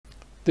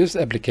This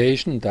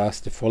application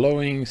does the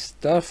following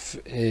stuff.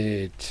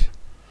 It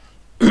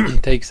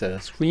takes a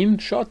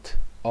screenshot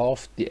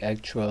of the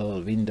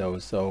actual window,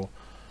 so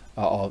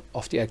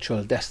of the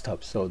actual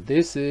desktop. So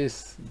this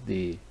is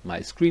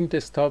my screen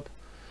desktop,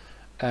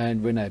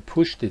 and when I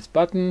push this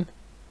button,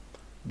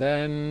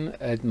 then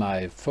at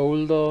my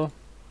folder,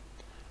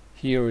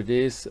 here it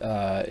is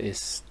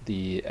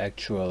the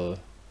actual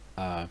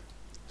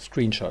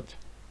screenshot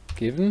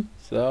given.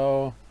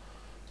 So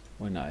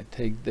when I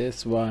take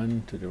this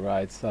one to the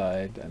right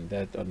side and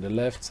that on the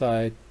left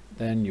side,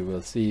 then you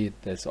will see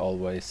there's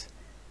always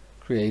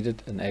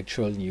created an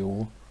actual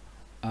new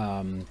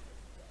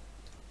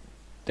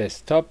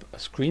desktop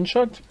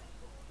screenshot.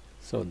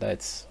 So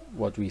that's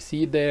what we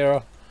see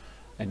there,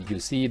 and you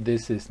see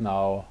this is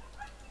now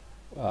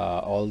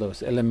all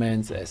those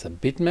elements as a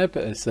bitmap,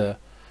 as a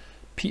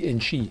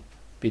PNG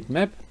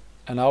bitmap.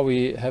 And now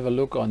we have a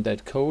look on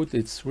that code.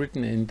 It's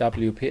written in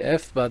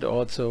WPF but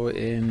also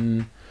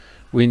in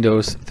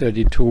Windows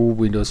 32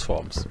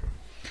 WinForms.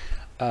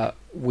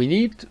 We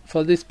need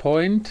for this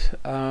point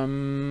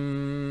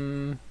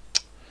a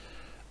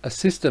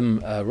system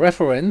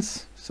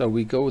reference, so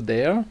we go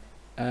there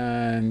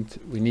and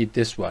we need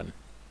this one.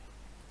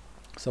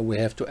 So we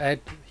have to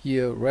add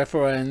here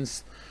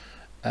reference,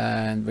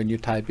 and when you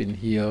type in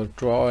here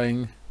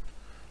drawing,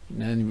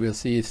 then you will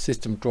see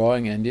system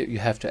drawing, and you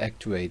have to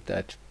activate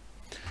that.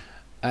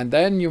 And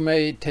then you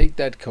may take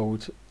that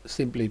code,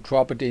 simply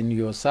drop it in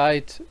your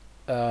site.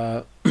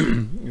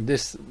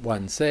 This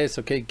one says,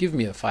 okay, give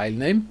me a file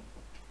name,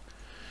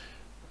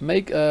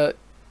 make a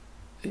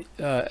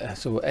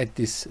so add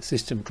this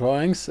system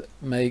drawings,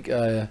 make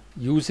a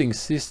using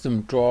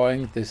system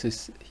drawing. This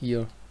is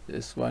here,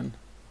 this one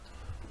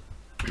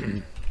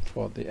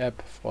for the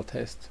app, for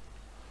test,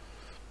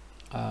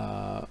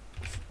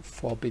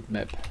 for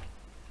bitmap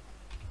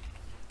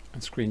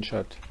and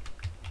screenshot.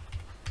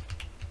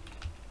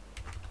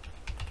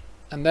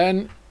 And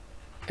then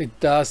it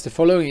does the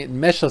following. It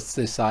measures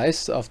the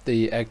size of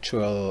the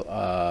actual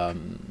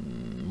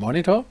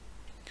monitor.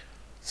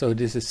 So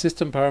this is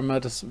system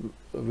parameters,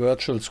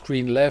 virtual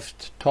screen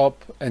left,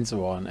 top, and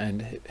so on,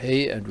 and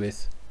height and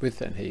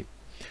width and height.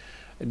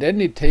 And then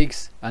it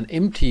takes an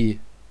empty,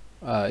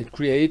 it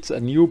creates a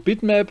new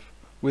bitmap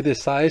with the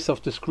size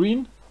of the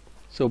screen.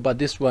 So, but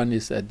this one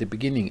is at the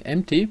beginning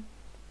empty.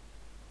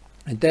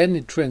 And then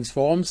it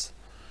transforms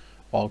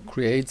or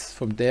creates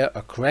from there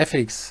a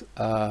graphics,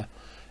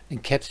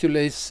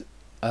 encapsulates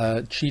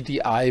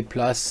GDI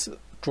plus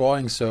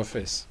drawing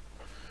surface.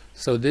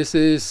 So this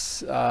is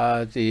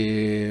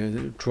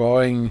the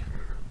drawing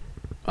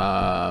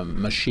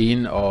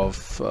machine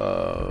of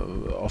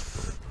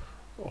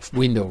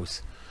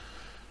Windows.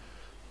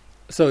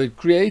 So it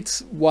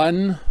creates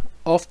one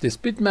of this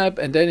bitmap,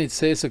 and then it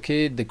says,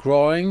 okay, the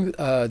drawing,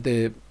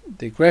 the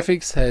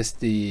graphics has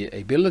the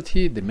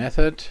ability, the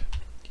method,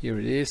 here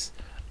it is,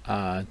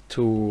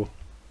 to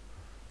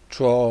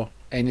draw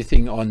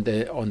anything on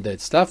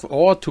that stuff,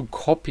 or to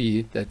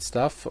copy that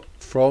stuff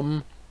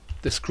from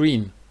the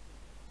screen.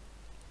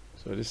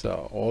 So this is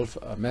all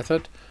a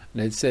method,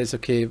 and it says,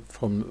 okay,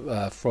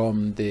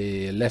 from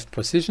the left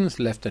positions,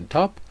 left and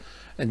top,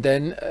 and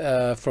then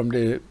from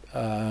the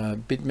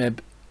bitmap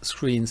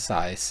screen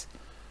size.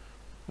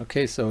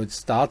 Okay, so it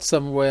starts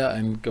somewhere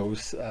and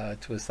goes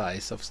to a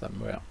size of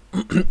somewhere.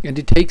 And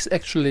it takes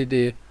actually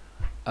the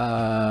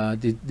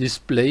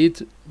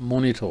displayed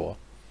monitor,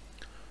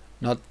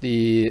 not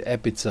the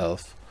app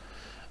itself.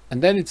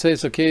 And then it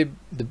says, okay,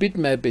 the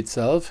bitmap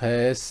itself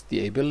has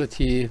the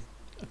ability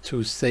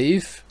to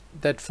save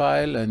that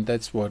file, and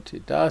that's what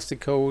it does, the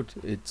code.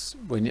 It's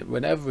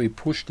whenever we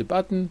push the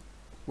button,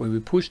 when we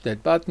push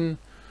that button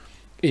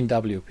in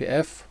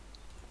WPF,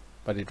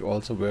 but it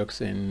also works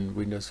in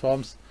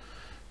WinForms,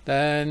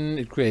 then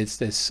it creates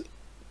this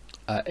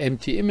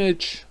empty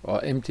image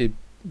or empty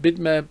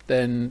bitmap,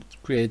 then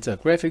creates a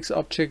graphics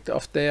object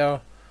of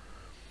there,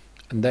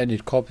 and then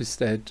it copies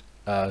that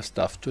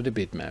stuff to the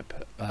bitmap,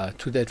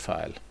 to that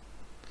file.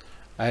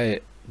 I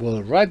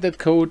will write that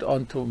code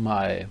onto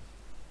my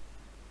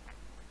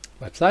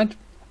website.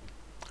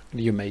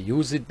 You may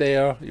use it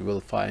there. You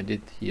will find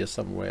it here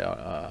somewhere.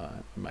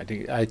 I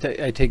think I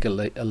take a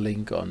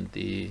link on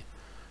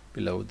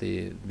below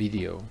the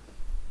video.